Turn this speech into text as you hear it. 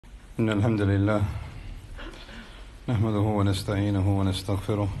إن الحمد لله نحمده ونستعينه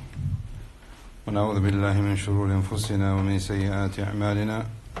ونستغفره ونعوذ بالله من شرور أنفسنا ومن سيئات أعمالنا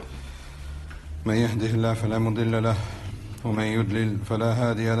من يهده الله فلا مضل له ومن يضلل فلا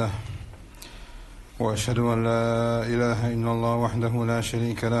هادي له وأشهد أن لا إله إلا الله وحده لا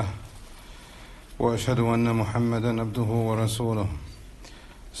شريك له وأشهد أن محمدا عبده ورسوله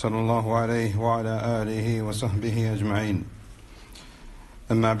صلى الله عليه وعلى آله وصحبه أجمعين.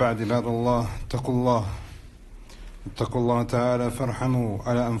 أما بعد عباد الله اتقوا الله تعالى فارحموا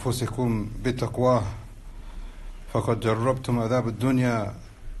على أنفسكم بتقواه فقد جربتم عذاب الدنيا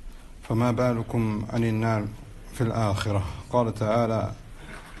فما بالكم عن النار في الآخرة. قال تعالى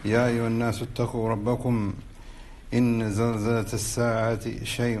يا أيها الناس اتقوا ربكم إن زلزلة الساعة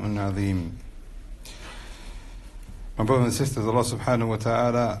شيء عظيم. My brothers and sisters, Allah subhanahu wa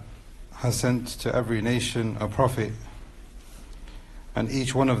ta'ala has sent to every nation a prophet, and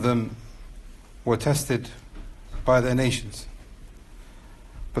each one of them were tested by their nations.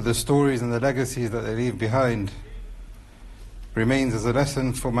 But the stories and the legacies that they leave behind remains as a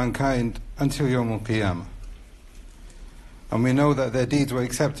lesson for mankind until Yawm al-Qiyamah. And we know that their deeds were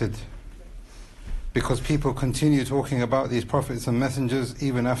accepted because people continue talking about these prophets and messengers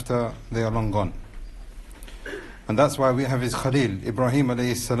even after they are long gone. And that's why we have his Khalil, Ibrahim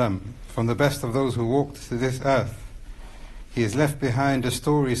alayhi salam, from the best of those who walked to this earth. He has left behind a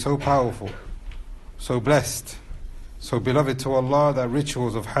story so powerful, so blessed, so beloved to Allah that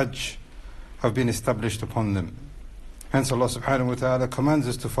rituals of Hajj have been established upon them. Hence Allah subhanahu wa ta'ala commands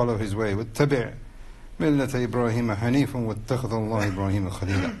us to follow his way. وَاتَّبِعْ مِلَّةَ إِبْرَاهِيمَ حَنِيفًا وَاتَّخَذَ اللَّهُ إِبْرَاهِيمَ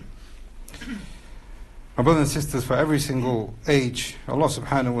خَلِيلًا. My brothers and sisters, for every single age, Allah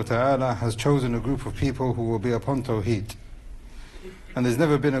subhanahu wa ta'ala has chosen a group of people who will be upon Tawheed. And there's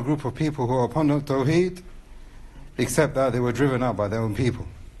never been a group of people who are upon Tawheed except that they were driven out by their own people.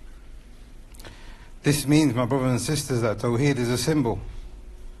 This means, my brothers and sisters, that Tawheed is a symbol.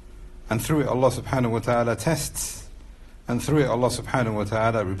 And through it Allah subhanahu wa ta'ala tests, and through it Allah subhanahu wa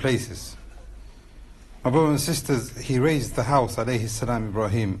ta'ala replaces. My brothers and sisters, he raised the house, alayhi salam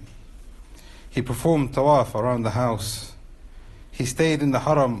Ibrahim. He performed tawaf around the house. He stayed in the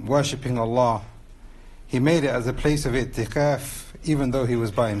haram worshipping Allah. He made it as a place of i'tikaf, even though he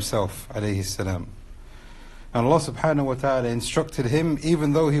was by himself, alayhi salam. And Allah subhanahu wa ta'ala instructed him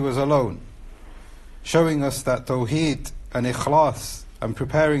even though he was alone, showing us that tawheed and ikhlas and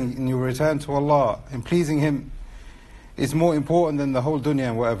preparing in your return to Allah and pleasing him is more important than the whole dunya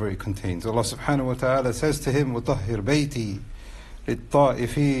and whatever it contains. Allah subhanahu wa ta'ala says to him, وَطَهِّرْ بَيْتِي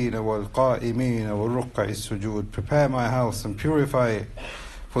لِلطَّائِفِينَ وَالْقَائِمِينَ وَالرُّكَّعِ السُّجُودِ. Prepare my house and purify it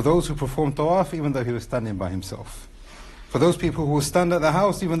for those who perform tawaf even though he was standing by himself, for those people who will stand at the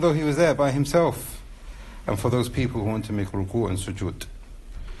house even though he was there by himself, and for those people who want to make ruku' and sujood.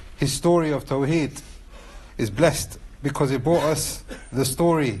 His story of Tawheed is blessed because it brought us the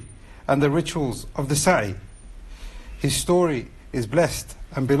story and the rituals of the sa'i. His story is blessed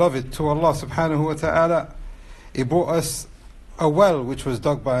and beloved to Allah subhanahu wa ta'ala. It brought us a well which was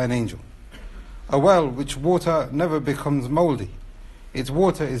dug by an angel. A well which water never becomes moldy. Its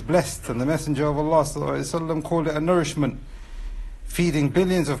water is blessed, and the Messenger of Allah sallallahu alaihi wasallam called it a nourishment, feeding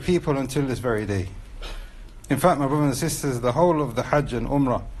billions of people until this very day. In fact, my brothers and sisters, the whole of the Hajj and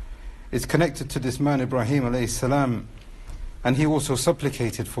Umrah is connected to this man Ibrahim alayhi salam, and he also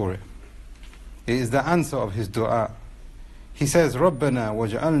supplicated for it. It is the answer of his dua. He says, رَبَّنَا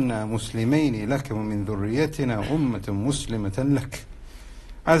وَجْعَلْنَا مُسْلِمَيْنِ لَكَ وَمِنْ ذُرِّيَّتِنَا أُمَّةً مُسْلِمَةً لَكَ.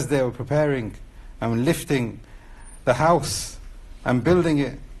 As they were preparing and lifting the house and building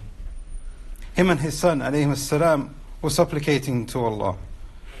it, him and his son alayhi salam were supplicating to Allah,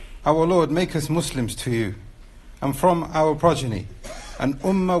 our Lord, make us Muslims to you, and from our progeny, an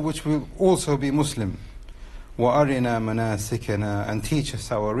ummah which will also be Muslim. وَأَرِنَا مَنَاسِكَنَا, and teach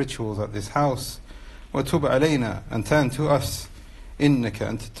us our rituals at this house. وَتُبْ عَلَيْنَا, and turn to us. إِنَّكَ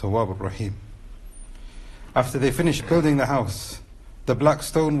أَنْتَ التَّوَّابُ الرَّحِيمُ. After they finished building the house, the black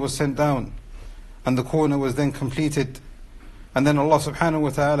stone was sent down, and the corner was then completed. And then Allah subhanahu wa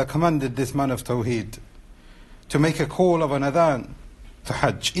ta'ala commanded this man of Tawheed to make a call of an adhan to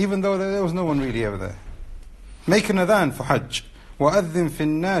Hajj, even though there was no one really ever there. Make an adhan for Hajj. وَأَذِّن فِي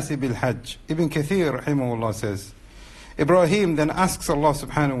النَّاسِ بِالْحَجِّ. Ibn Kathir rahimahullah says, Ibrahim then asks Allah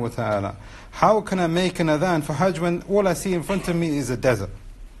subhanahu wa ta'ala, how can I make an adhan for Hajj when all I see in front of me is a desert?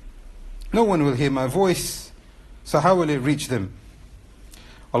 No one will hear my voice, so how will it reach them?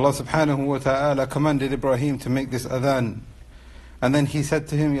 Allah subhanahu wa ta'ala commanded Ibrahim to make this adhan. And then he said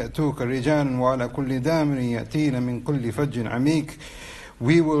to him, يَأْتُوكَ رِجَالٌ وَعَلَى كُلِّ دَامٍ يَأْتِينَ مِنْ كُلِّ فَجٍّ عَمِيقٍ.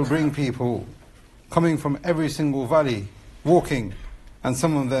 We will bring people coming from every single valley, walking and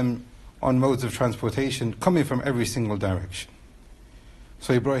some of them on modes of transportation coming from every single direction.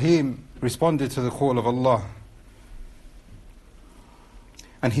 So Ibrahim responded to the call of Allah,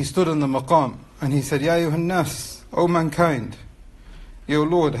 and he stood on the maqam and he said, Ya ayyuhan nas, O mankind, your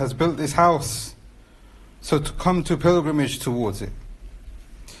Lord has built this house, so to come to pilgrimage towards it.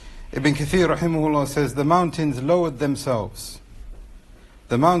 Ibn Kathir rahimahullah says, the mountains lowered themselves.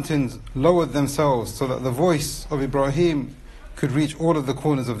 The mountains lowered themselves so that the voice of Ibrahim could reach all of the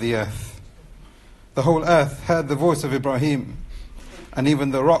corners of the earth. The whole earth heard the voice of Ibrahim, and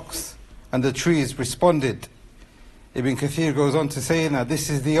even the rocks and the trees responded. Ibn Kathir goes on to say that this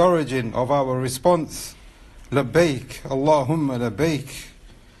is the origin of our response. Labbaik, Allahumma labbaik.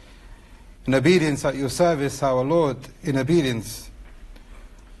 In obedience at your service, our Lord. In obedience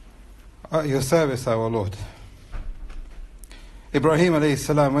at your service, our Lord. Ibrahim alayhi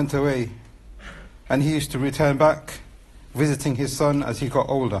salam went away, and he used to return back, visiting his son as he got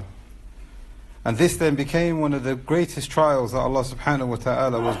older. And this then became one of the greatest trials that Allah subhanahu wa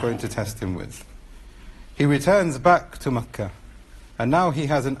ta'ala was going to test him with. He returns back to Mecca, and now he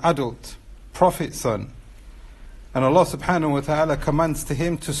has an adult prophet son. And Allah subhanahu wa ta'ala commands to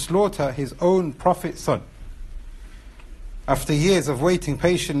him to slaughter his own prophet son. After years of waiting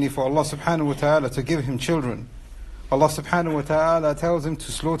patiently for Allah subhanahu wa ta'ala to give him children, Allah subhanahu wa ta'ala tells him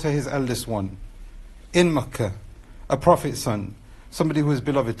to slaughter his eldest one in Mecca, a prophet son, somebody who is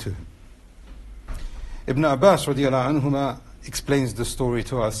beloved to him. Ibn Abbas radiallahu anhuma explains the story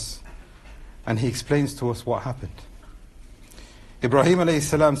to us, and he explains to us what happened. Ibrahim alayhi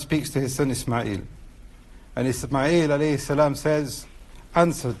salam speaks to his son Ismail, and Ismail alayhi salam says,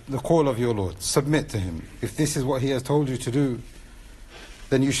 answer the call of your Lord, submit to him. If this is what he has told you to do,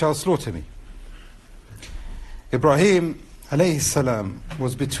 then you shall slaughter me. Ibrahim alayhi salam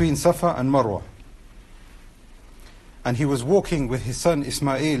was between Safa and Marwa, and he was walking with his son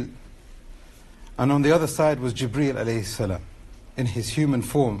Ismail, and on the other side was Jibreel alayhi salam in his human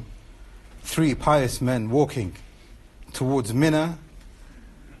form, three pious men walking towards Mina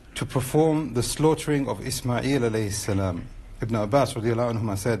to perform the slaughtering of Ismail alayhi salam. Ibn Abbas radiallahu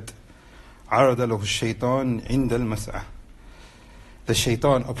anhuma said, عَرَضَ لَهُ الشَّيْطَانِ عِنْدَ الْمَسْعَةِ. The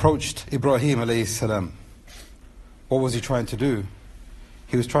shaitan approached Ibrahim alayhi salam. What was he trying to do?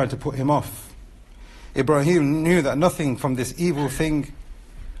 He was trying to put him off. Ibrahim knew that nothing from this evil thing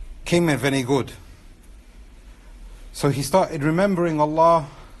came of any good. So he started remembering Allah,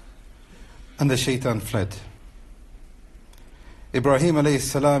 and the shaitan fled. Ibrahim alayhi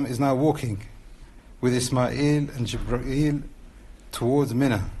salam is now walking with Ismail and Jibreel towards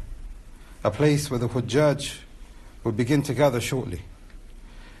Mina, a place where the Hujjaj would begin to gather shortly.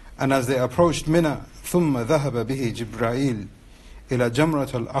 And as they approached Mina, ثُمَّ ذَهَبَ بِهِ جِبْرَائِيل إِلَى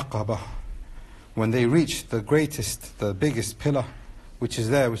جَمْرَةَ الْعَقَبَةِ. When they reached the greatest, the biggest pillar which is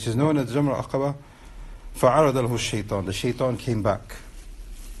there, which is known as Jamra Aqaba, فَعَرَضَ لَهُ الشَّيْطَانِ. The shaitan came back.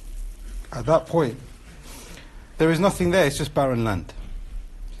 At that point, there is nothing there, it's just barren land.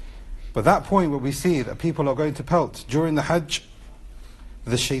 But that point where we see that people are going to pelt during the Hajj,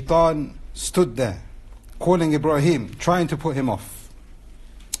 the shaitan stood there, calling Ibrahim, trying to put him off.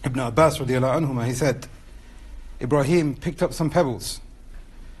 Ibn Abbas radiallahu anhuma, he said, Ibrahim picked up some pebbles,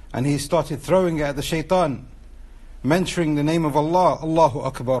 and he started throwing it at the shaitan, mentioning the name of Allah, Allahu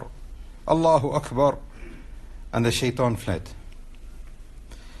Akbar, Allahu Akbar, and the shaitan fled.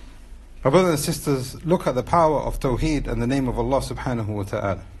 My brothers and sisters, look at the power of Tawheed and the name of Allah subhanahu wa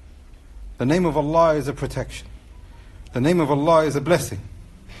ta'ala. The name of Allah is a protection. The name of Allah is a blessing.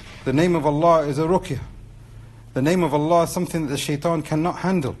 The name of Allah is a ruqyah. The name of Allah is something that the shaitan cannot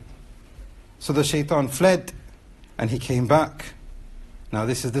handle. So the shaitan fled, and he came back. Now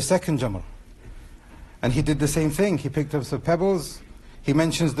this is the second Jamrah. And he did the same thing. He picked up some pebbles, he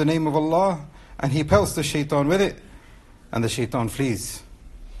mentions the name of Allah, and he pelts the shaitan with it, and the shaitan flees.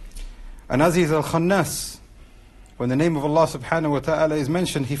 And Aziz al-Khannas, when the name of Allah subhanahu wa ta'ala is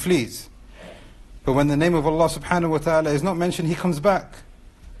mentioned, he flees. But when the name of Allah subhanahu wa ta'ala is not mentioned, he comes back.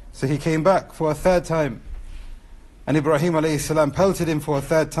 So he came back for a third time, and Ibrahim alayhi salam pelted him for a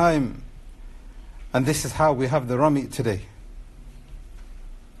third time. And this is how we have the Rami today.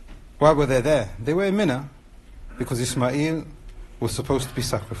 Why were they there? They were in Mina because Ismail was supposed to be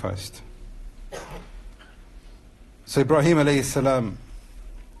sacrificed. So Ibrahim alayhi salam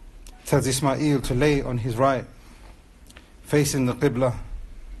tells Ismail to lay on his right, facing the Qibla.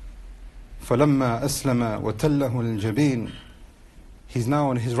 فَلَمَّا أَسْلَمَ وَتَلَّهُ الْجَبِينَ. He's now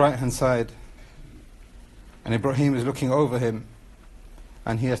on his right hand side, and Ibrahim is looking over him,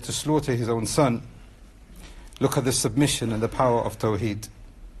 and he has to slaughter his own son. Look at the submission and the power of Tawheed.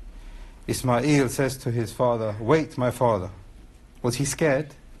 Ismail says to his father, wait, my father, Was he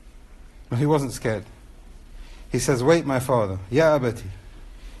scared? No, he wasn't scared. He says, wait, my father, Ya abati,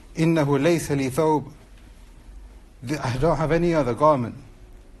 innahu laysa li thawb. I don't have any other garment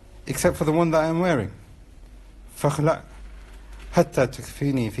except for the one that I am wearing. فَخْلَعْ حَتَّى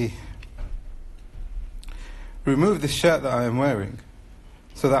تَكْفِينِي فِيهِ. Remove this shirt that I am wearing,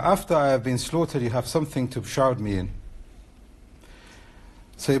 so that after I have been slaughtered, you have something to shroud me in.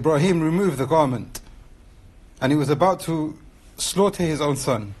 So Ibrahim removed the garment, and he was about to slaughter his own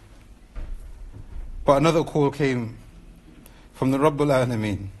son. But another call came from the Rabbul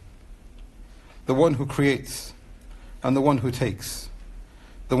Alameen, the one who creates and the one who takes,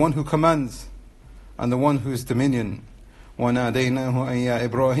 the one who commands and the one whose dominion. وَنَادَيْنَاهُ أَن يَا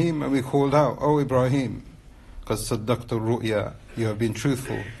إِبْرَاهِيمَ. And we called out, O Ibrahim, قَدْ صَدَّقْتَ الرُّؤْيَا. You have been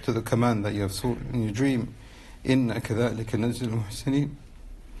truthful to the command that you have sought in your dream. إِنَّا كَذَلِكَ نَجْزِي الْمُحْسِنِينَ.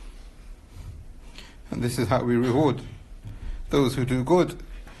 And this is how we reward those who do good.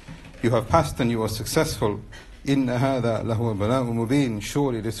 You have passed and you are successful. إِنَّ هَذَا لَهُوَ بَلَاءٌ مُبِينٌ.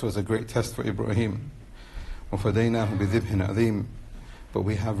 Surely this was a great test for Ibrahim. وَفَدَيْنَاهُ بِذِبْحٍ عَظِيمٍ. But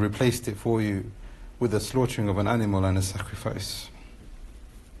we have replaced it for you with the slaughtering of an animal and a sacrifice.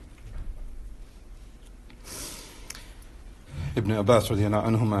 Ibn Abbas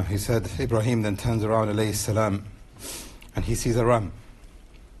radiallahu anhuma, he said, Ibrahim then turns around alayhi salam and he sees a ram.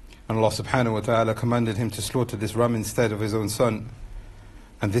 And Allah subhanahu wa ta'ala commanded him to slaughter this ram instead of his own son.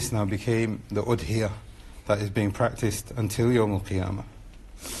 And this now became the udhiyah that is being practiced until Yawm al-Qiyamah.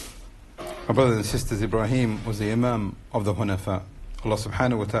 My brothers and sisters, Ibrahim was the Imam of the Hunafa. Allah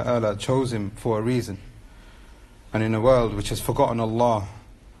subhanahu wa ta'ala chose him for a reason. And in a world which has forgotten Allah,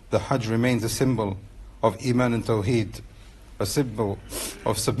 the Hajj remains a symbol of Iman and Tawheed, a symbol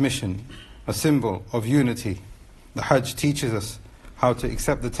of submission, a symbol of unity. The Hajj teaches us how to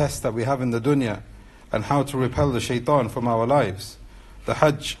accept the tests that we have in the dunya and how to repel the shaitan from our lives. The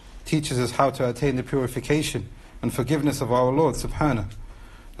Hajj teaches us how to attain the purification and forgiveness of our Lord subhanahu.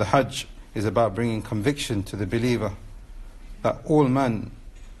 The Hajj is about bringing conviction to the believer that all man,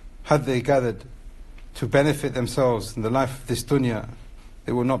 had they gathered to benefit themselves in the life of this dunya,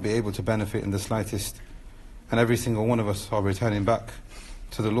 they will not be able to benefit in the slightest. And every single one of us are returning back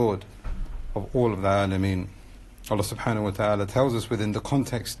to the Lord of all of the alameen. Allah subhanahu wa ta'ala tells us within the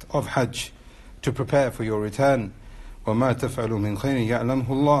context of Hajj to prepare for your return. وَمَا تَفْعَلُوا مِنْ خَيْرٍ يَعْلَمْهُ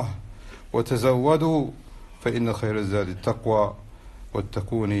اللَّهُ وَتَزَوَّدُوا فَإِنَّ خَيْرَ الزَّادِ التَّقْوَى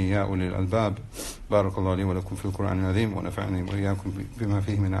واتقوني يا أولي الألباب. بارك الله لي ولكم في القرآن العظيم ونفعني وإياكم بما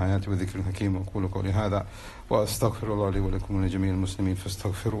فيه من آيات وذكر الحكيم. وأقول قولي هذا وأستغفر الله لي ولكم ولجميع المسلمين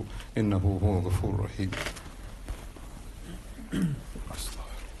فاستغفروا إنه هو الغفور الرحيم.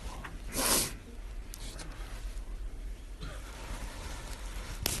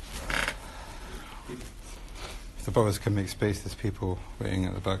 If the brothers can make space, there's people waiting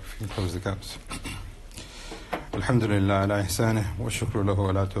at the back. If you can close the gaps. الحمد لله على إحسانه والشكر له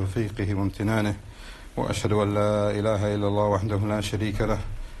على توفيقه وامتنانه وأشهد أن لا إله إلا الله وحده لا شريك له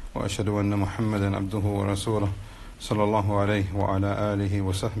وأشهد أن محمدا عبده ورسوله صلى الله عليه وعلى آله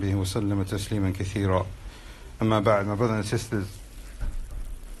وصحبه وسلم تسليما كثيرا. أما بعد, my brothers and sisters,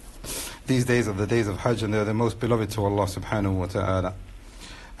 these days are the days of Hajj and they are the most beloved to Allah subhanahu wa ta'ala.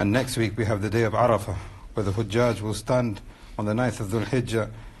 And next week we have the day of Arafah, where the Hujjaj will stand on the 9th of Dhul Hijjah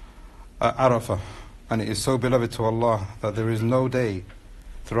at Arafah. And it is so beloved to Allah that there is no day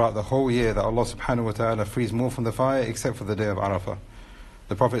throughout the whole year that Allah subhanahu wa ta'ala frees more from the fire except for the day of Arafah.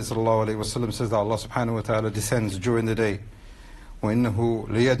 The Prophet sallallahu alayhi wa sallam says that Allah subhanahu wa ta'ala descends during the day. وَإِنَّهُ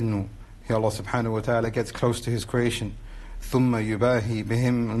لِيَدْنُ. He, Allah subhanahu wa ta'ala, gets close to His creation. ثُمَّ يُبَاهِي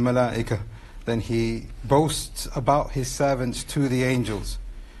بِهِمْ الْمَلَائِكَةِ. Then He boasts about His servants to the angels.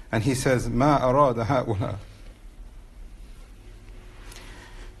 And He says, مَا أَرَادَ هَؤُلَاءِ.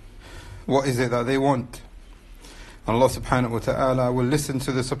 What is it that they want? And Allah subhanahu wa ta'ala will listen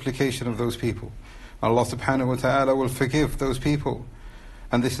to the supplication of those people. Allah subhanahu wa ta'ala will forgive those people.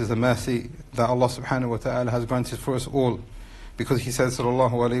 And this is the mercy that Allah subhanahu wa ta'ala has granted for us all. Because He says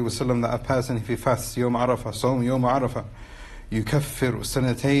sallallahu alayhi wa sallam that a person, if he fasts Yawm Arafah, Sawm Yawm Arafah, يُكَفِّرُ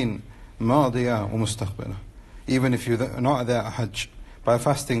سَنَتَيْن مَاضِيَةً وَمُسْتَقْبِلَةً. Even if you're not there at Hajj, by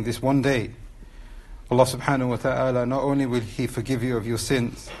fasting this one day, Allah subhanahu wa ta'ala, not only will He forgive you of your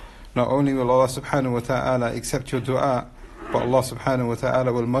sins, not only will Allah subhanahu wa ta'ala accept your dua, but Allah subhanahu wa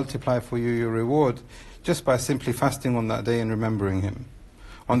ta'ala will multiply for you your reward just by simply fasting on that day and remembering Him.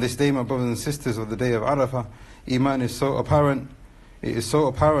 On this day, my brothers and sisters, of the day of Arafah, Iman is so apparent. It is so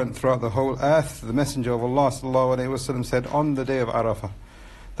apparent throughout the whole earth. The Messenger of Allah sallallahu alayhi wa sallam said on the day of Arafah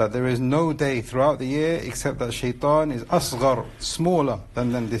that there is no day throughout the year except that shaitan is asghar, smaller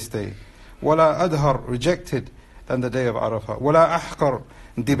than this day. Wala adhar, rejected, than the day of Arafah. وَلَا أَحْقَرْ,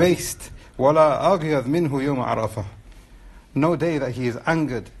 debased. وَلَا أَغْيَظْ مِنْهُ يَوْمَ عَرَفَةٍ. No day that he is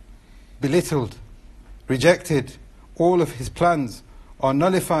angered, belittled, rejected, all of his plans are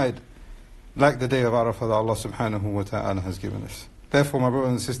nullified like the day of Arafah that Allah subhanahu wa ta'ala has given us. Therefore, my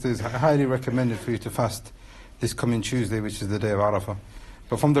brothers and sisters, I highly recommend it for you to fast this coming Tuesday, which is the day of Arafah.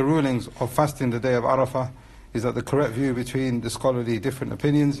 But from the rulings of fasting the day of Arafah is that the correct view between the scholarly different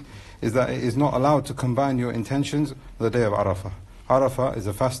opinions is that it is not allowed to combine your intentions with the day of Arafah. Arafah is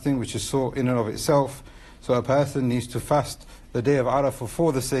a fasting which is sought in and of itself, so a person needs to fast the day of Arafah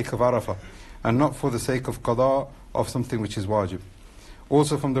for the sake of Arafah and not for the sake of qada of something which is wajib.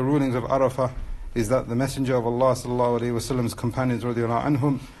 Also from the rulings of Arafah is that the Messenger of Allah sallallahu alaihi wasallam's companions radiallahu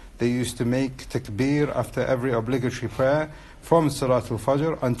anhum, they used to make takbir after every obligatory prayer from Salatul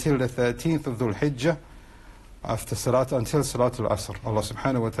Fajr until the 13th of Dhul Hijjah, after Salat until Salatul Asr. Allah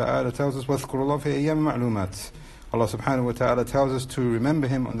subhanahu wa ta'ala tells us, وَاذْكُرُوا اللَّهَ فِي أَيَّامٍ مَعْلُومَاتٍ. Allah subhanahu wa ta'ala tells us to remember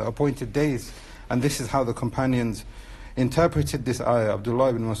Him on the appointed days. And this is how the companions interpreted this ayah.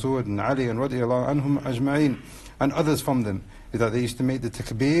 Abdullah ibn Mas'ud and Ali and radiallahu anhum ajma'in and others from them, is that they used to make the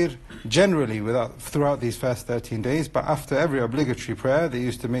takbir generally throughout these first 13 days, but after every obligatory prayer they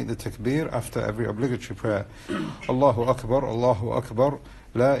used to make the takbir after every obligatory prayer. Allahu Akbar, Allahu Akbar,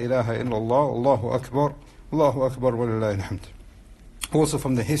 La ilaha illallah, Allahu Akbar, Allahu Akbar, wa lillahi alhamd. Also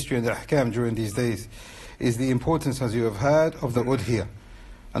from the history and the ahkam during these days is the importance, as you have heard, of the udhiyah.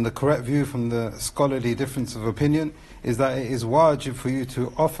 And the correct view from the scholarly difference of opinion is that it is wajib for you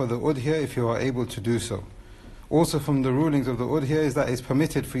to offer the udhiyah if you are able to do so. Also from the rulings of the udhiyah is that it's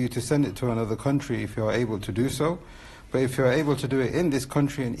permitted for you to send it to another country if you are able to do so. But if you are able to do it in this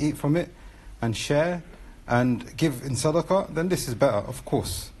country and eat from it and share and give in sadaqah, then this is better, of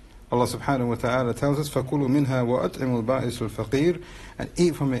course. Allah subhanahu wa ta'ala tells us, فَكُلُوا مِنْهَا وَأَطْعِمُوا الْبَائِسُ الْفَقِيرِ, and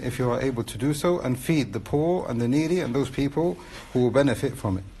eat from it if you are able to do so, and feed the poor and the needy and those people who will benefit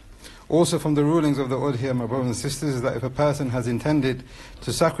from it. Also from the rulings of the udhiyah, my brothers and sisters, is that if a person has intended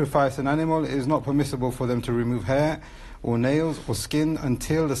to sacrifice an animal, it is not permissible for them to remove hair or nails or skin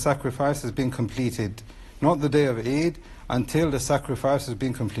until the sacrifice has been completed. Not the day of Eid, until the sacrifice has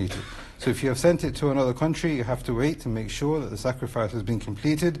been completed. So if you have sent it to another country, you have to wait to make sure that the sacrifice has been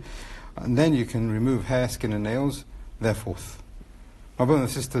completed, and then you can remove hair, skin and nails thereforth. My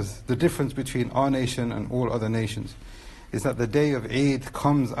brothers and sisters, the difference between our nation and all other nations is that the day of Eid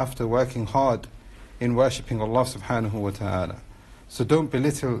comes after working hard in worshipping Allah subhanahu wa ta'ala. So don't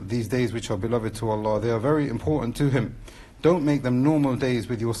belittle these days which are beloved to Allah. They are very important to Him. Don't make them normal days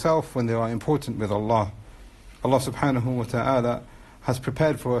with yourself when they are important with Allah. Allah subhanahu wa ta'ala has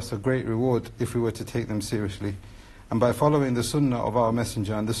prepared for us a great reward if we were to take them seriously. And by following the sunnah of our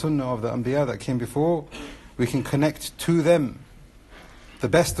messenger and the sunnah of the anbiya that came before, we can connect to them, the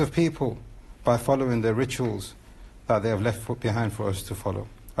best of people, by following their rituals that they have left behind for us to follow.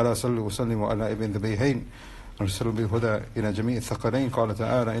 ألا صلوا وسلموا على ابن ذبيحين أرسلوا بالهدى إلى جميع الثقلين. قال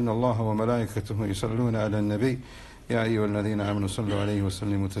تعالى إن الله وملائكته يصلون على النبي يا أيها الذين آمنوا صلوا عليه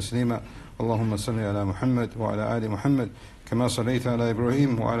وسلموا تسليما. اللهم صل على محمد وعلى آل محمد كما صليت على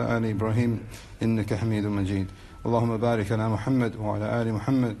إبراهيم وعلى آل إبراهيم إنك حميد مجيد. اللهم بارك على محمد وعلى آل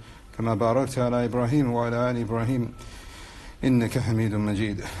محمد كما باركت على إبراهيم وعلى آل إبراهيم إنك حميد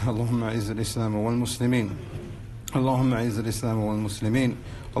مجيد. اللهم أعز الإسلام والمسلمين. اللهم أعز الإسلام والمسلمين.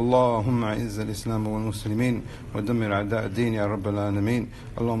 اللهم أعز الإسلام والمسلمين ودمر أعداء الدين يا رب العالمين.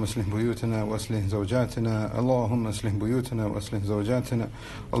 اللهم اصلح بيوتنا واصلح زوجاتنا. اللهم اصلح بيوتنا واصلح زوجاتنا.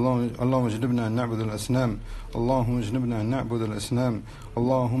 اللهم اجنبنا أن نعبد الأصنام. اللهم اجنبنا أن نعبد الأصنام.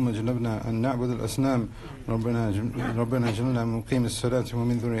 اللهم اجنبنا أن نعبد الأصنام. ربنا اجعلنا من مقيم الصلاة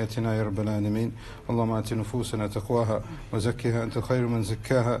ومن ذريتنا يا رب العالمين. اللهم آت نفوسنا تقواها وزكها أنت خير من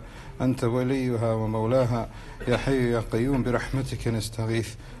زكاها أنت وليها ومولاها يا حي يا قيوم برحمتك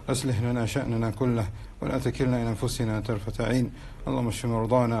نستغيث. أصلح لنا شأننا كله ولا تكلنا إلى أنفسنا طرفة عين. اللهم اشف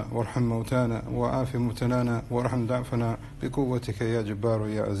مرضانا وارحم موتانا وعاف مبتلانا وارحم ضعفنا بقوتك يا جبار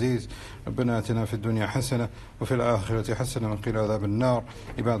يا عزيز. ربنا آتنا في الدنيا حسنة وفي الآخرة حسنة وقنا عذاب النار.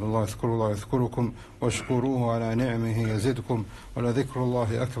 عباد الله اذكروا الله يذكركم واشكروه على نعمه يزدكم ولذكر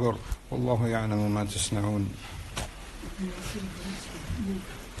الله أكبر والله يعلم ما تصنعون.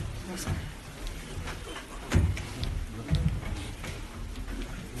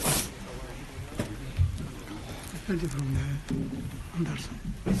 From the Anderson.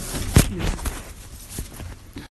 Yes.